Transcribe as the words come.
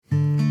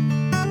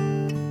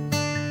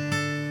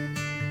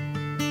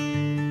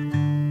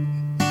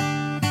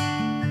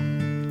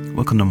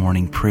Welcome to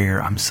morning prayer.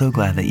 I'm so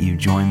glad that you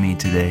joined me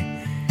today.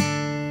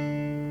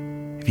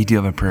 If you do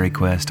have a prayer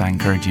request, I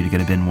encourage you to go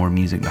to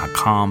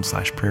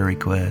benmoremusic.com/prayer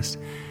request.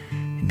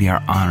 It'd be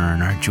our honor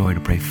and our joy to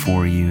pray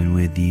for you and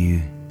with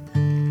you. I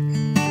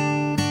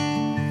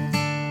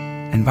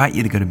invite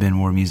you to go to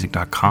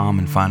benmoremusic.com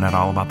and find out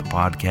all about the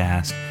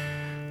podcast.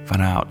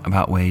 Find out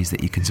about ways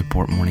that you can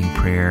support morning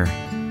prayer.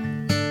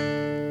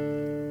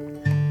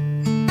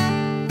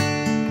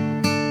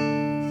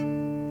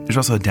 There's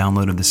also a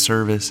download of the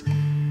service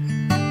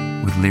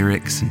with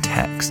lyrics and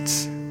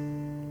texts.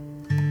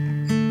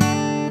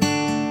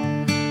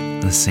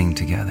 Let's sing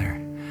together.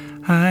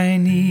 I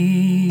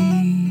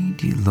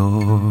need you,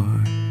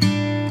 Lord,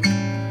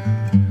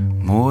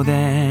 more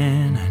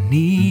than I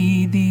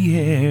need the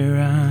air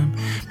I'm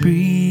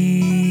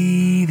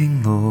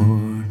breathing,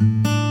 Lord.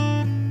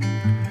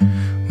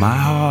 My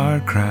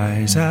heart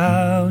cries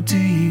out to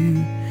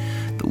you,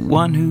 the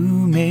one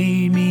who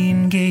made me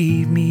and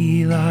gave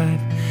me life.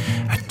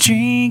 I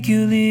drink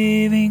your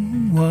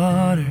living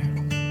water.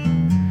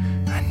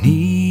 I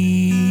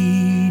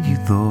need you,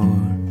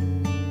 Lord,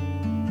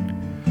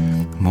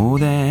 more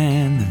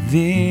than the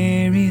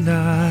very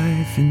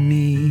life in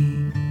me.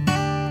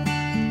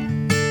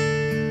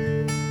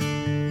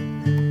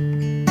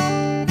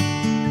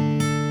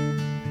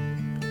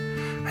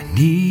 I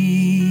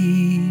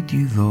need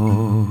you,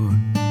 Lord,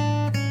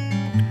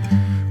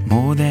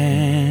 more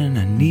than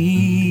I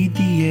need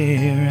the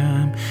air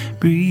I'm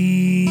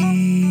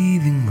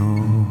breathing, Lord.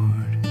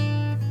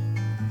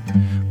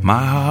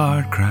 My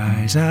heart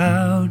cries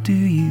out to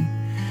you,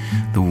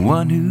 the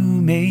one who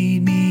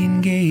made me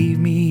and gave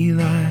me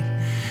life.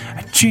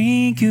 I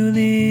drink your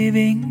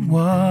living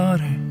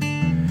water.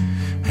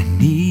 I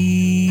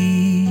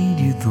need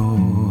you,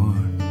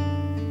 Lord,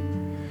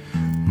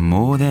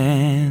 more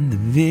than the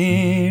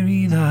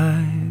very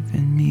life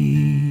in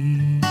me.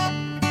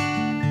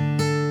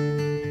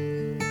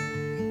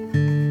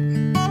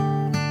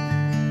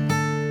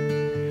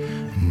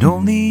 And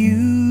only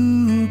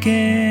you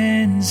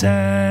can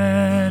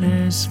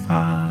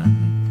satisfy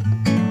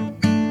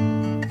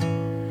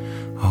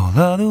all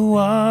other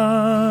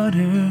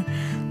water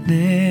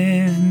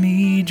left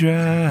me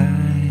dry.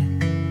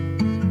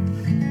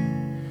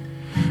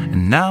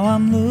 And now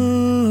I'm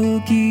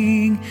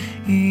looking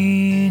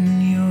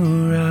in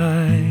your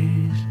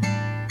eyes.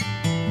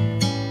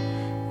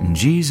 And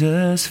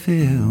Jesus,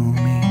 fill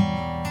me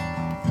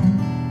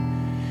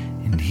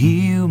and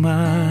heal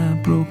my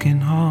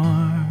broken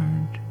heart.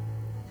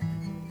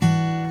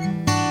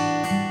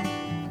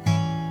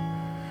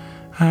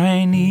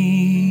 I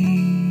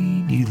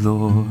need you,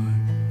 Lord,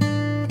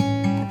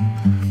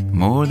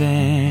 more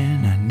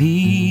than I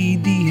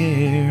need the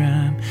air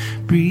I'm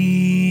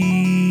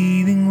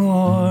breathing,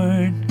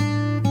 Lord.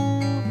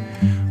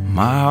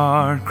 My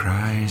heart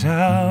cries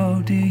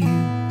out to you,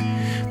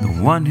 the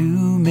one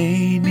who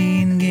made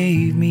me and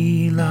gave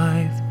me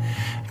life.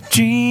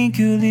 Drink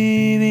your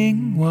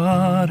living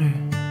water.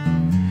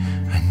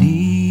 I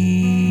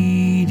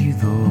need you,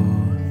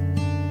 Lord,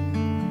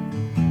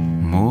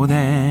 more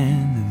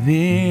than the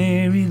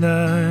very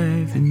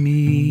life in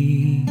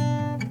me.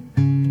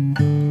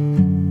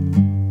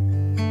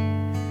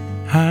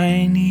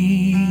 I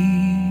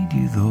need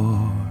you,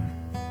 Lord,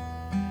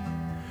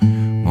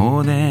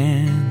 more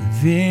than the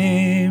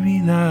very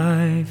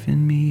life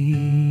in me.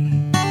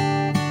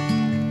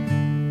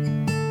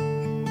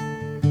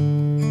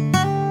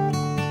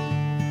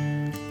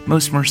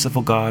 Most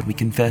merciful God, we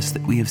confess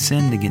that we have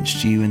sinned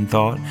against you in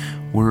thought,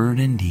 word,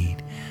 and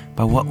deed,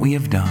 by what we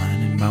have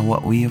done and by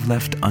what we have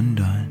left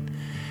undone.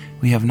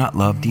 We have not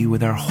loved you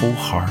with our whole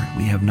heart.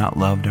 We have not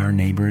loved our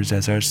neighbors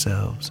as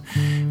ourselves.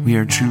 We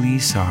are truly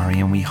sorry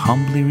and we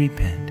humbly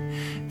repent.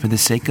 For the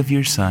sake of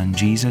your Son,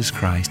 Jesus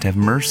Christ, have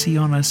mercy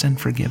on us and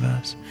forgive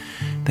us,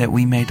 that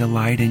we may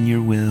delight in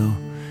your will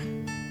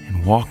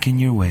and walk in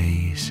your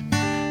ways,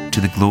 to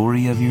the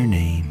glory of your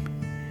name.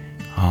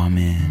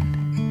 Amen.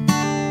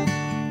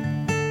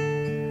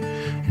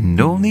 And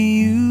only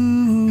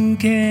you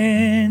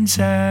can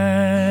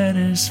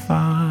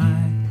satisfy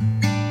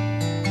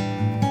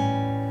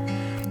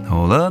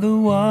all other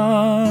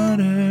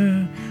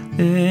water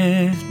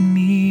left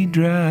me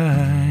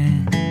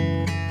dry.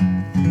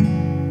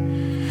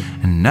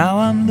 And now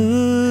I'm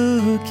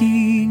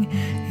looking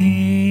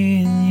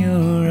in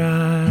your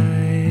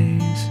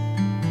eyes.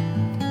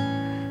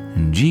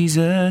 And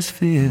Jesus,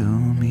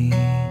 fill me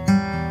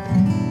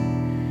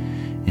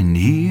and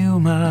heal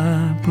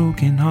my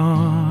broken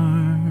heart.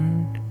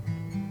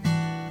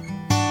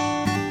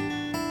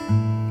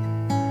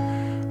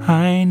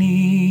 I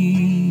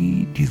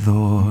need you,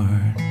 Lord,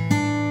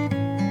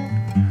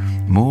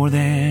 more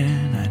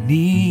than I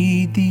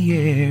need the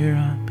air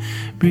I'm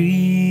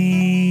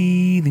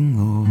breathing,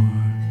 Lord.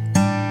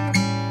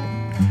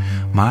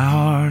 My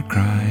heart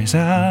cries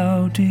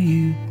out to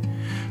you,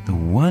 the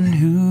one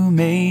who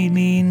made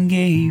me and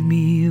gave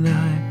me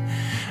life.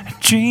 I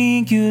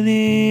drink your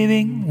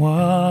living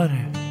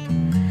water.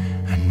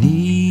 I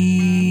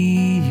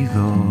need you,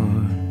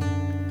 Lord,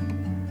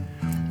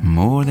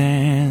 more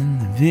than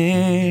the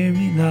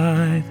very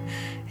life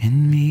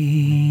in me.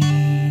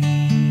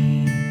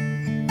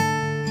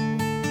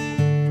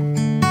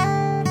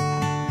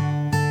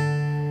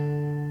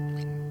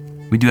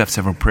 We do have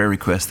several prayer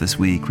requests this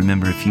week.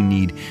 Remember, if you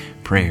need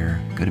prayer,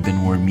 go to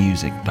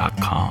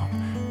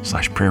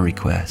benwardmusic.com/prayer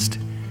request.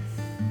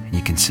 And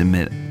you can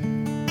submit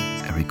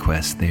a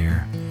request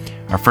there.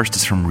 Our first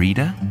is from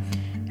Rita,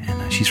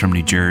 and she's from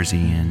New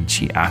Jersey, and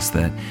she asked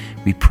that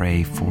we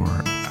pray for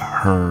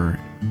her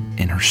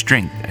and her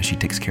strength as she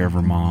takes care of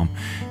her mom,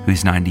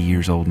 who's 90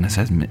 years old and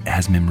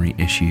has memory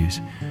issues.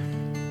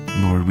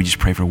 Lord, we just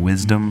pray for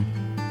wisdom.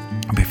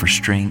 We pray for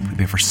strength. We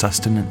pray for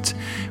sustenance.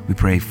 We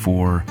pray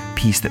for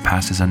peace that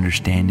passes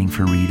understanding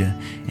for Rita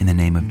in the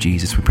name of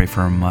Jesus. We pray for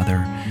her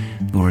mother,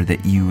 Lord,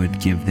 that you would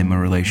give them a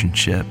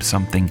relationship,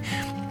 something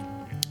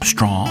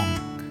strong,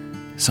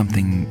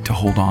 something to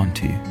hold on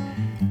to.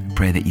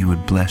 Pray that you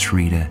would bless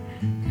Rita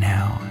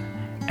now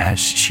as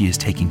she is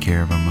taking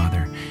care of her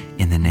mother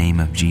in the name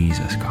of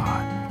Jesus,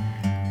 God.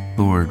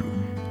 Lord,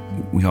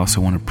 we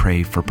also want to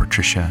pray for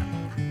Patricia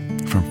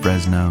from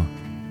Fresno.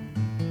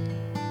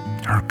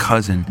 Her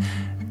cousin,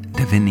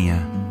 Davinia,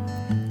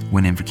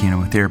 went in for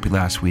chemotherapy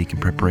last week in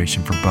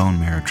preparation for bone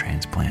marrow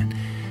transplant.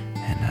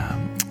 And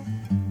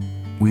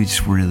we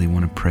just really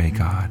want to pray,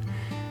 God,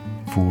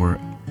 for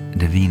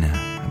Davina,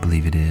 I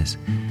believe it is.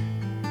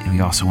 And we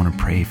also want to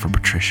pray for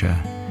Patricia,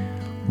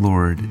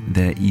 Lord,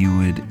 that you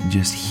would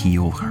just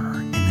heal her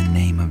in the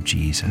name of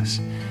Jesus.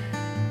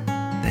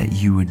 That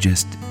you would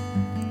just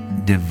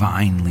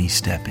divinely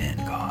step in,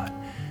 God.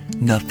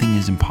 Nothing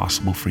is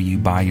impossible for you.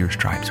 By your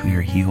stripes we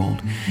are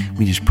healed.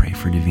 We just pray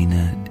for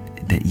Davina,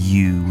 that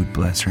you would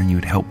bless her and you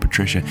would help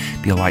Patricia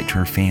be a light to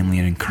her family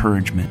and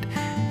encouragement.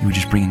 You would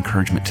just bring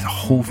encouragement to the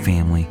whole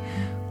family,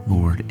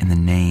 Lord, in the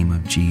name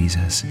of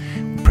Jesus.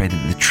 We pray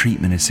that the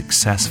treatment is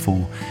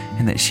successful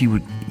and that she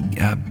would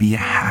be a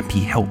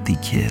happy, healthy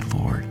kid,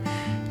 Lord.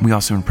 We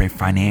also want to pray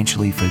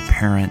financially for the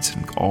parents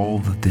and all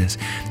of this,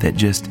 that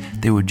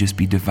there would just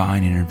be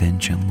divine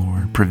intervention,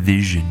 Lord,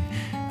 provision,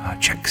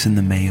 checks in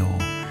the mail,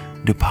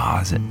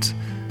 deposits,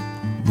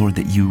 Lord,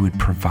 that you would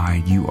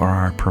provide. You are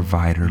our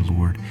provider,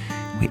 Lord.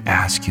 We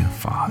ask you,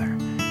 Father,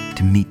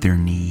 to meet their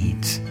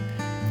needs.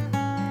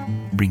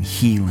 Bring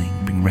healing,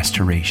 bring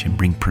restoration,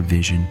 bring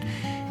provision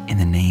in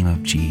the name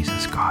of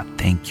Jesus, God.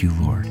 Thank you,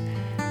 Lord.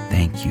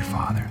 Thank you,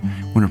 Father.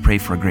 I want to pray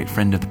for a great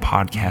friend of the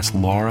podcast,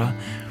 Laura,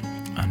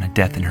 on a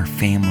death in her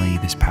family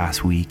this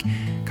past week.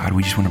 God,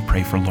 we just want to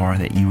pray for Laura,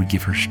 that you would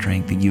give her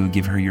strength, that you would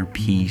give her your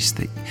peace,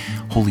 that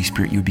Holy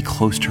Spirit, you would be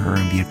close to her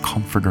and be a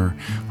comforter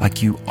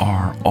like you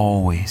are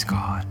always,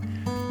 God.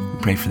 We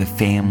pray for the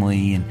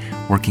family and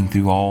working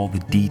through all the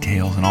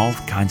details and all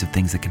the kinds of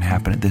things that can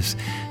happen at this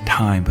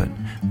time, but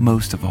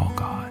most of all,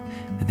 God,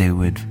 that they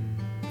would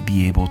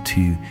be able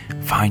to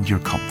find your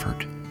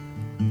comfort,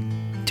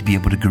 to be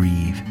able to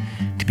grieve,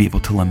 to be able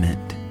to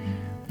lament,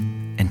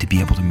 and to be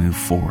able to move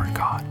forward,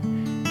 God.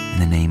 In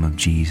the name of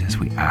Jesus,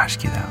 we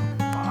ask you that,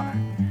 Father.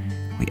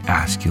 We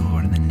ask you,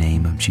 Lord, in the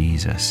name of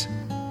Jesus.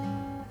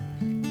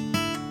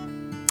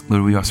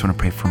 Lord, we also want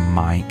to pray for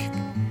Mike.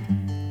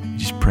 We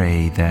just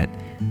pray that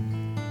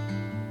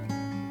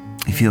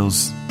he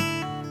feels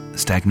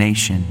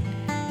stagnation.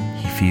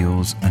 He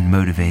feels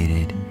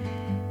unmotivated.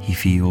 He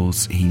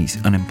feels he's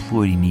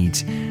unemployed. He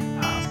needs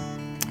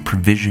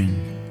provision.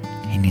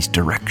 He needs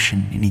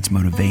direction. He needs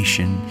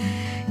motivation.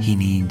 He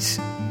needs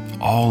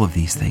all of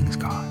these things,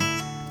 God.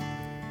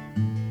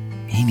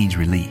 He needs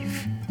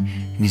relief.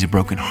 He needs a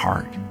broken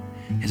heart.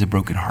 He has a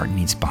broken heart and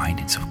needs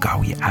binding. So, God,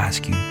 we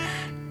ask you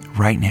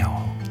right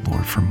now,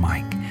 Lord, for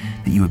Mike,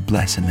 that you would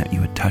bless him, that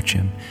you would touch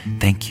him.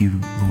 Thank you,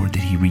 Lord,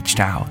 that he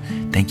reached out.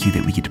 Thank you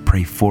that we get to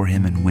pray for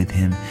him and with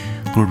him.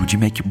 Lord, would you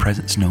make your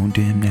presence known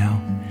to him now?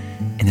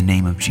 In the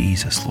name of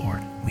Jesus,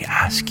 Lord, we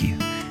ask you,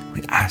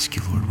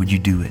 Lord, would you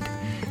do it?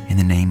 In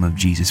the name of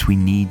Jesus, we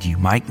need you.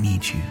 Mike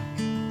needs you.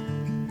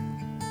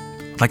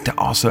 I'd like to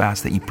also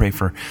ask that you pray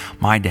for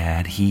my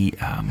dad. He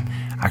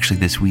actually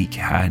this week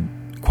had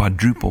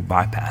quadruple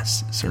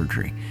bypass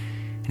surgery,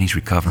 and he's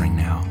recovering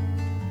now.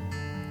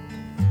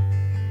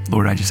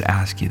 Lord, I just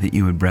ask you that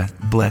you would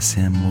bless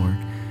him, Lord,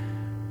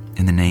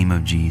 in the name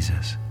of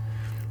Jesus.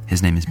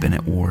 His name is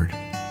Bennett Ward.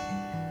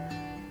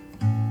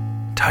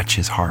 Touch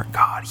his heart,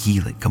 God.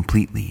 Heal it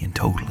completely and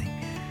totally.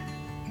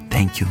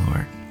 Thank you,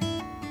 Lord.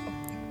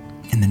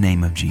 In the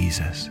name of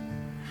Jesus.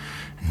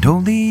 And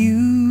only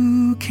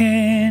you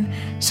can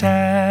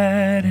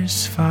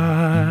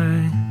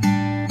satisfy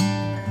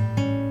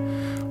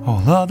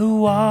all other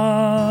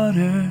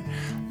water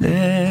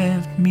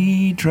left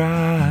me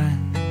dry.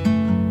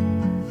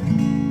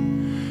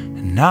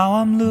 And now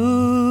I'm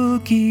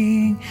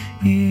looking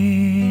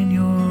in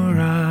your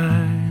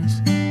eyes.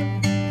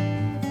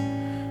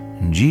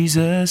 And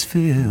Jesus,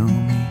 fill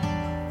me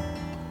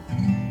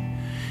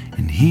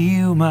and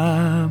heal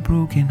my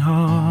broken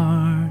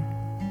heart.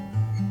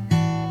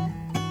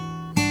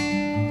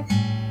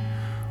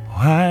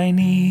 I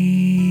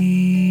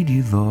need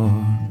you, Lord,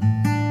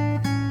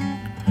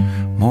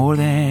 more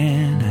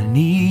than I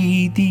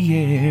need the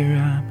air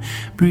I'm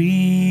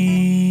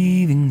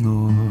breathing,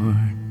 Lord.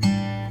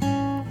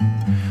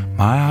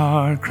 My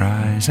heart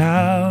cries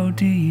out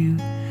to you,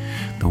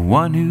 the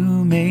one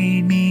who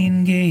made me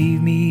and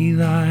gave me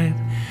life.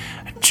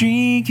 I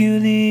drink your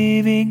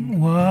living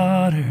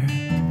water.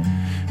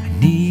 I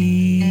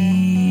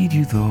need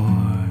you,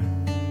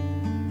 Lord,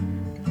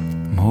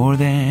 more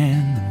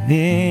than the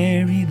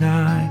very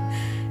life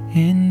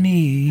in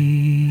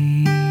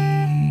me.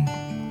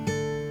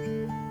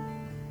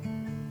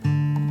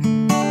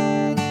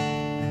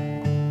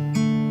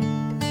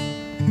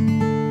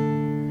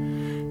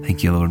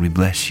 Thank you, Lord. We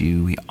bless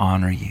you. We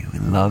honor you. We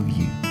love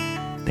you.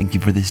 Thank you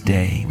for this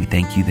day. We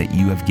thank you that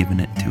you have given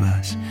it to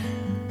us.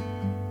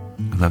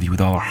 We love you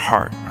with all our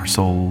heart, our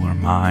soul, our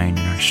mind,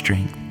 and our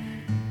strength.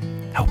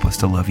 Help us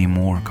to love you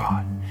more,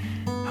 God.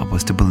 Help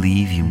us to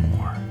believe you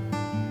more.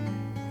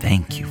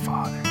 Thank you,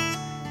 Father.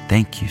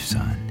 Thank you,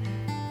 Son.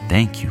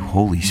 Thank you,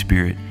 Holy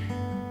Spirit.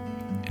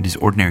 It is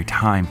ordinary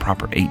time,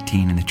 proper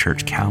 18 in the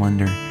church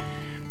calendar.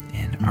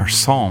 And our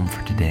psalm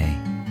for today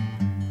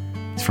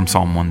is from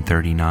Psalm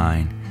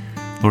 139.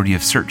 Lord, you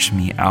have searched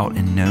me out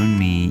and known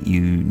me.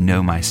 You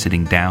know my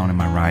sitting down and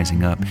my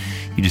rising up.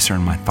 You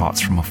discern my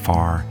thoughts from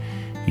afar.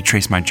 You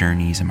trace my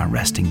journeys and my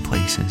resting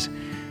places,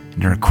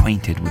 and are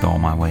acquainted with all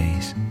my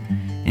ways.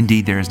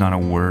 Indeed, there is not a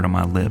word on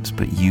my lips,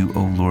 but you,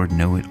 O Lord,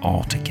 know it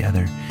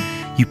altogether.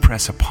 You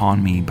press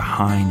upon me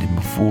behind and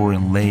before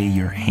and lay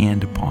your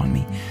hand upon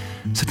me.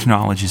 Such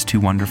knowledge is too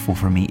wonderful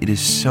for me. It is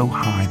so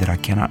high that I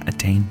cannot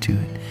attain to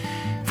it.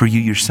 For you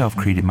yourself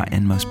created my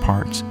inmost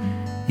parts.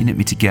 You knit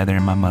me together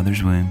in my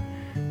mother's womb.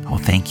 Oh,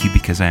 thank you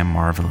because I am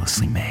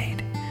marvelously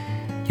made.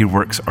 Your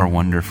works are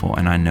wonderful,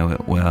 and I know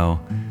it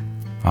well.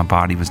 My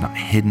body was not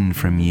hidden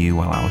from you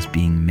while I was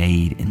being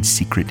made in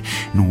secret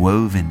and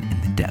woven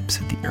in the depths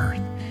of the earth.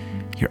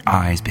 Your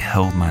eyes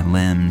beheld my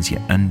limbs,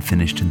 yet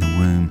unfinished in the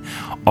womb.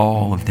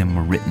 All of them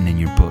were written in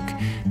your book.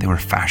 They were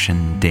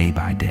fashioned day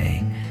by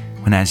day,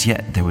 when as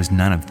yet there was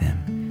none of them.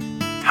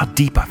 How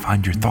deep I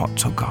find your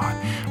thoughts, O God!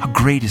 How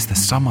great is the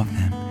sum of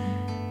them!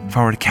 If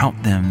I were to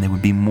count them, they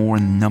would be more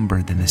in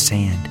number than the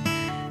sand.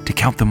 To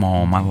count them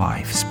all, my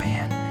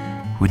lifespan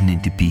would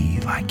need to be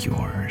like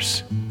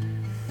yours.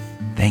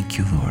 Thank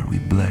you, Lord. We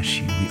bless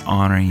you. We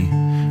honor you.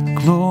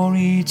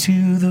 Glory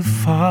to the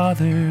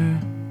Father,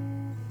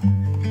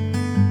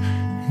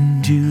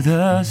 and to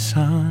the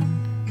Son,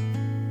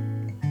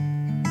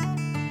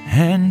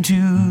 and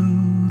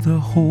to the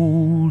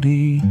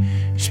Holy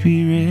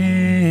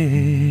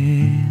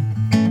Spirit,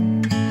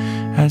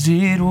 as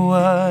it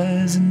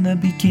was in the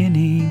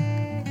beginning,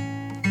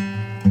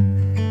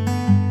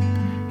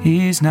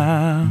 is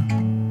now,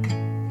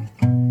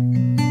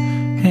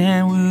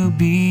 and will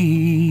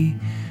be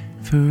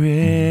forever.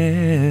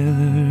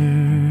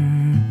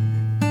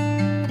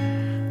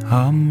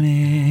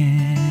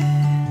 Amen.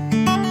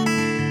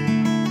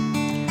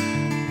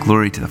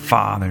 Glory to the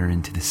Father,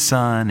 and to the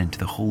Son, and to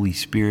the Holy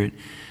Spirit,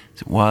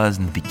 as it was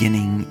in the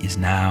beginning, is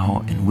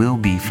now, and will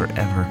be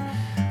forever.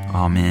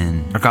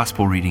 Amen. Our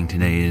gospel reading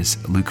today is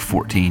Luke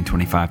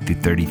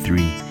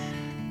 14:25-33.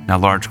 Now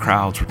large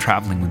crowds were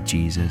traveling with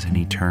Jesus, and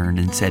he turned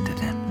and said to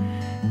them,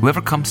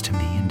 Whoever comes to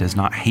me and does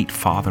not hate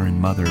father and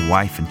mother,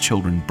 wife and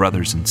children,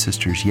 brothers and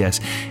sisters,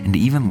 yes, and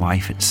even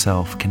life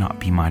itself,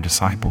 cannot be my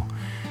disciple.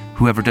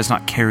 Whoever does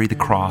not carry the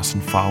cross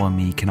and follow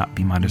me cannot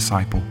be my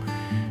disciple.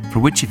 For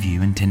which of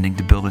you, intending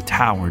to build a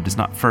tower, does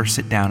not first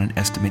sit down and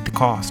estimate the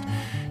cost,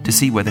 to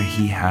see whether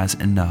he has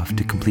enough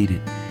to complete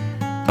it?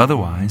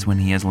 Otherwise, when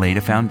he has laid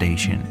a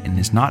foundation and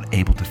is not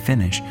able to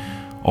finish,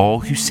 all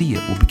who see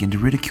it will begin to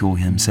ridicule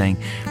him, saying,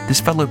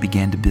 This fellow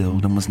began to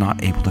build and was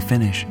not able to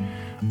finish.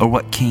 Or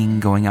what king,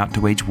 going out to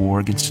wage war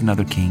against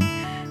another king,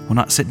 will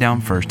not sit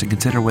down first and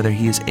consider whether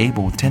he is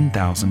able with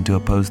 10,000 to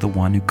oppose the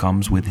one who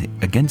comes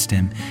against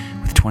him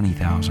with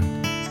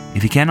 20,000?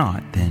 If he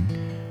cannot, then,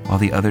 while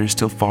the other is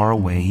still far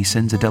away, he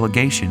sends a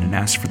delegation and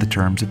asks for the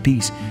terms of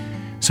peace.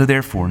 So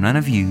therefore, none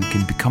of you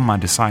can become my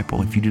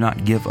disciple if you do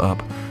not give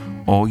up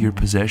all your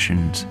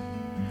possessions.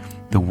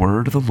 The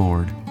word of the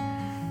Lord.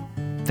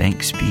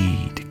 Thanks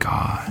be to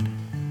God.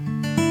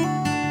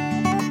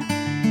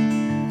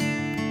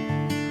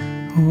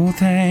 Oh,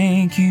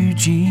 thank you,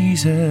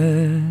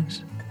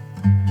 Jesus.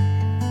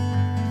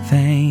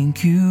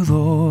 Thank you,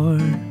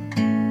 Lord.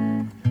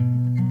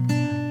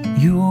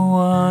 You're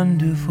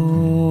wonderful,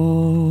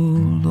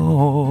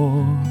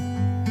 Lord.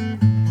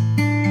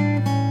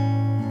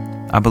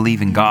 I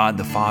believe in God,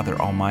 the Father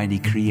Almighty,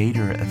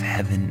 creator of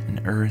heaven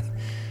and earth.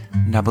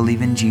 And I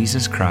believe in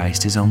Jesus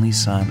Christ, his only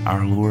Son,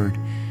 our Lord.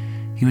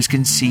 He was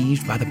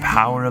conceived by the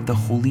power of the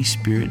Holy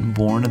Spirit and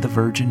born of the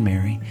Virgin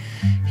Mary.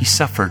 He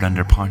suffered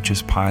under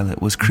Pontius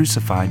Pilate, was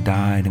crucified,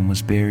 died, and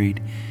was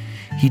buried.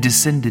 He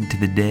descended to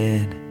the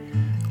dead.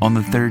 On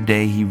the third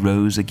day he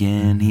rose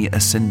again. He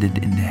ascended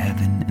into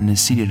heaven and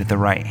is seated at the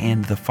right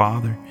hand of the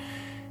Father.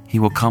 He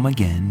will come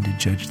again to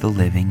judge the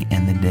living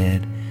and the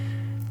dead.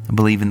 I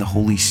believe in the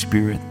Holy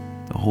Spirit,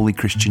 the Holy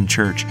Christian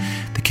Church,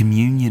 the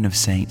communion of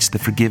saints, the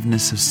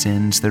forgiveness of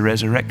sins, the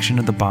resurrection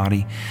of the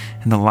body,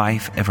 and the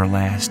life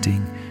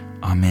everlasting.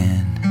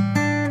 Amen.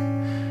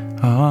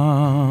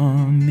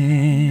 Amen.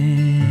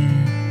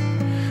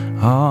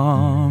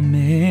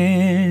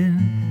 Amen.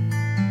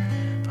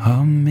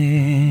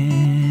 Amen.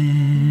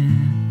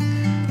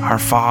 Our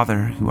Father,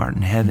 Father, who art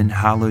in heaven,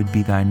 hallowed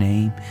be thy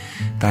name.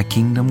 Thy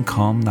kingdom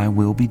come, thy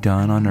will be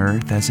done on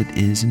earth as it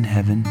is in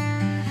heaven.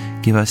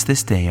 Give us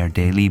this day our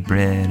daily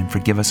bread, and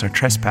forgive us our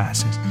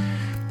trespasses,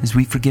 as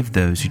we forgive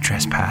those who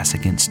trespass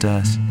against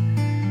us.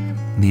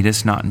 Lead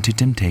us not into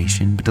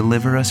temptation, but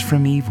deliver us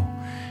from evil.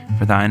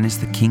 For thine is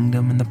the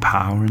kingdom and the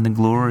power and the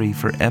glory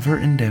forever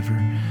and ever.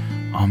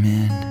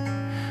 Amen.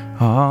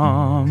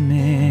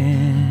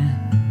 Amen.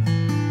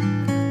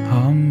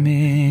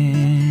 Amen.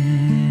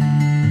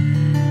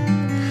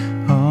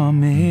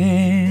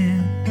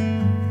 Amen.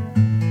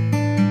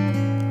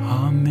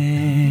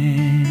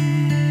 Amen.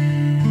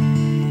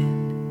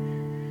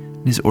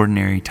 This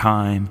ordinary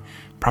time,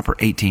 proper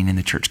 18 in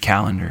the church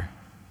calendar,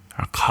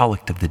 our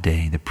collect of the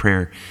day, the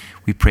prayer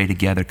we pray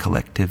together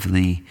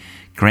collectively.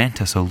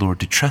 Grant us, O Lord,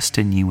 to trust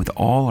in you with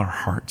all our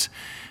hearts.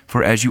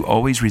 For as you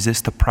always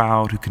resist the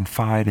proud who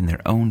confide in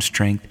their own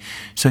strength,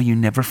 so you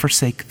never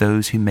forsake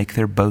those who make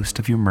their boast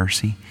of your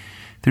mercy.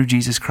 Through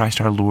Jesus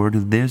Christ our Lord, who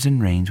lives and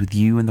reigns with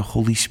you in the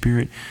Holy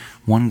Spirit,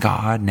 one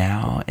God,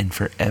 now and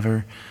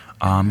forever.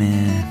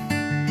 Amen.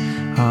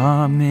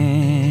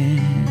 Amen.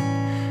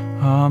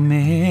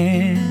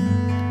 Amen.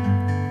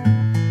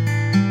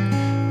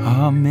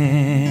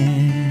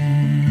 Amen.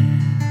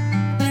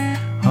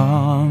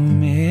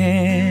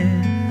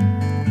 Amen.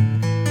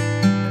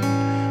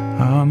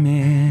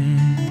 Amen.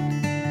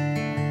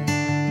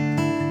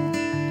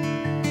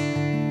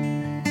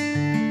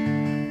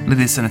 Lead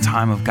us in a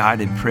time of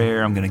guided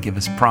prayer. I'm going to give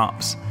us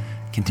prompts.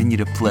 Continue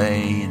to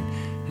play and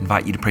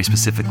invite you to pray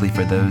specifically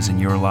for those in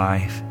your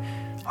life.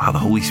 Allow the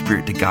Holy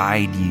Spirit to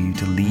guide you,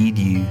 to lead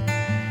you,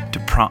 to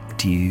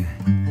prompt you.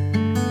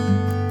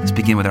 Let's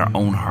begin with our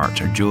own hearts,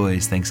 our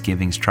joys,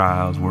 thanksgivings,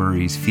 trials,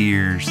 worries,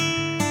 fears,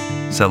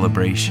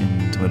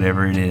 celebrations,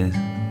 whatever it is.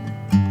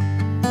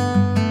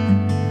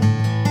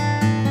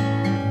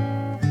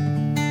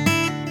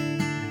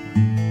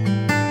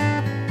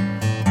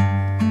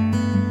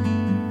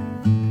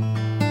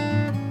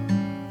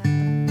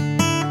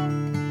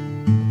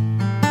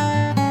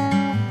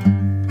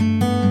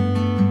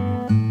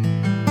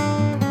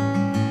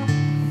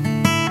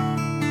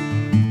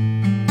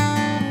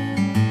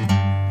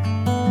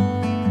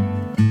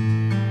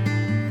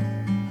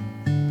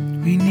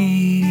 We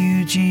need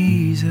you,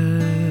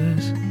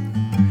 Jesus.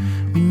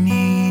 We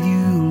need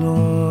you,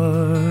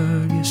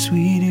 Lord. Yes,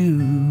 we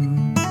do.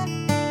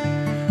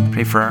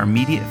 Pray for our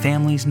immediate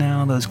families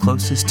now, those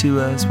closest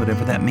to us,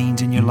 whatever that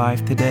means in your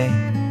life today.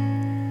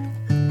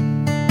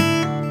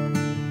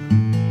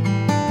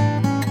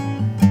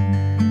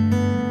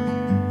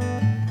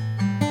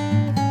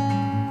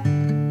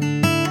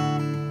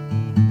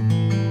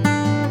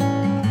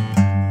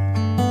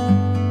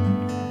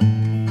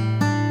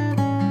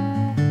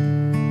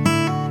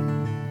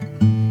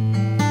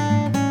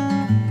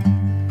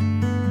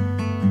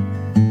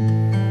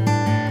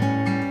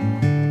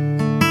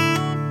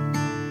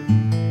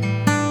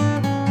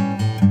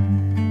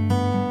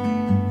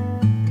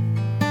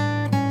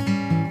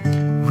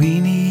 We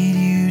need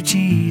you,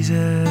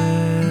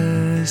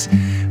 Jesus.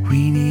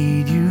 We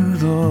need you,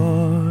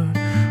 Lord.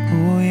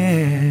 Oh,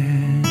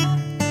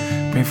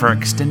 yeah. Pray for our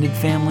extended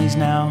families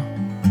now.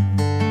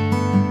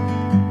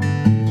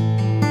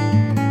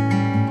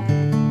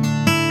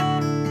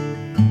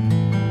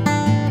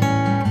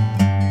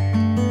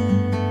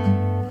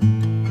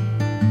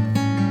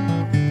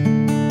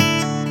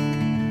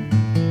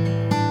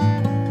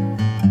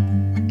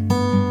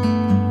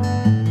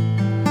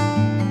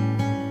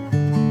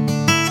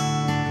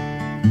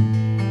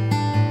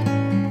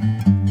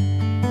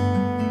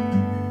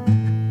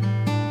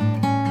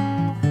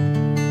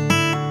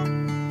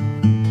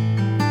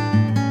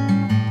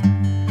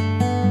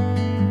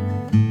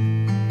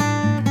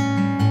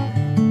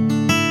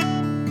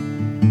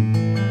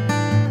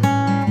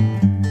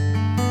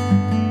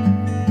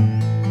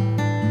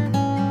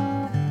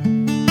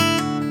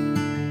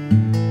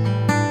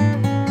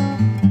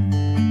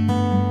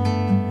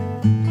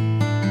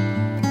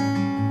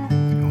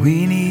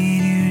 We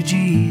need you,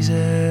 Jesus.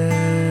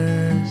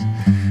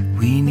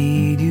 We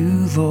need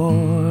you,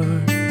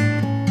 Lord.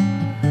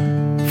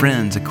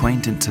 Friends,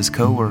 acquaintances,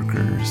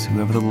 co-workers,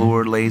 whoever the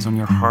Lord lays on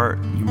your heart,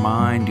 your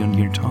mind, on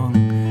your tongue,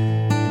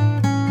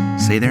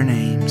 say their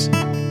names.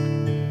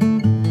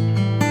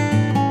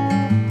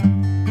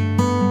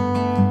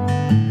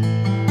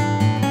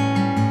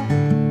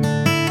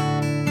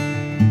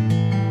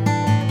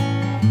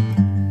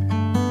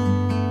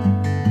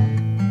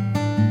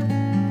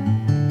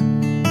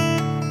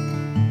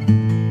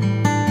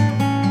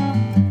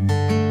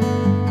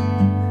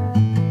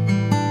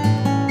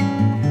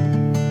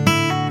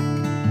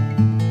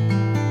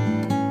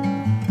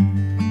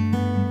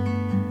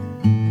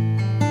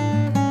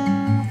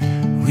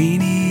 We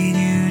need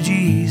you,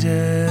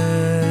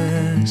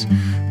 Jesus.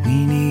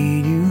 We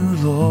need you,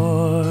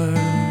 Lord.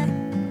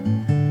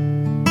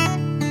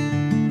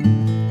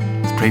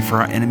 Let's pray for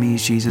our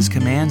enemies. Jesus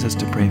commands us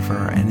to pray for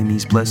our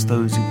enemies. Bless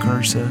those who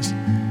curse us.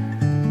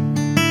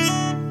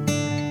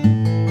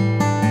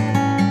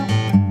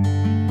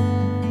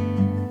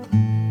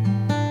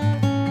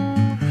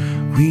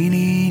 We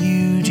need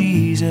you, Jesus.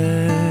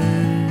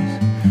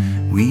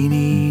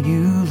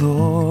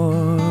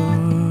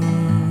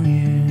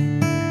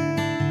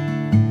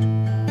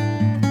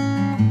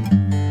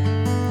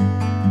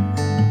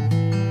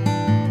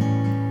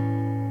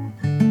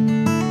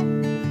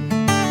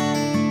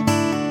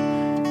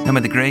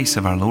 grace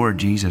of our Lord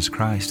Jesus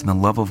Christ and the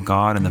love of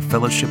God and the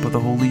fellowship of the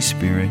Holy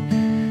Spirit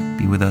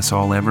be with us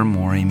all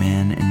evermore.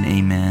 Amen and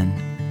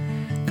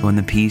amen. Go in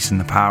the peace and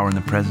the power and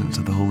the presence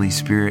of the Holy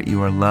Spirit.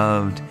 You are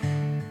loved.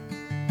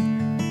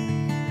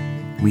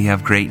 We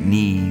have great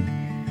need,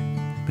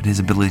 but His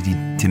ability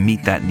to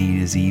meet that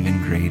need is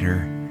even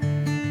greater.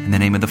 In the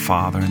name of the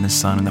Father, and the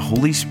Son, and the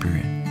Holy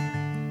Spirit.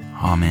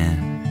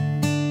 Amen.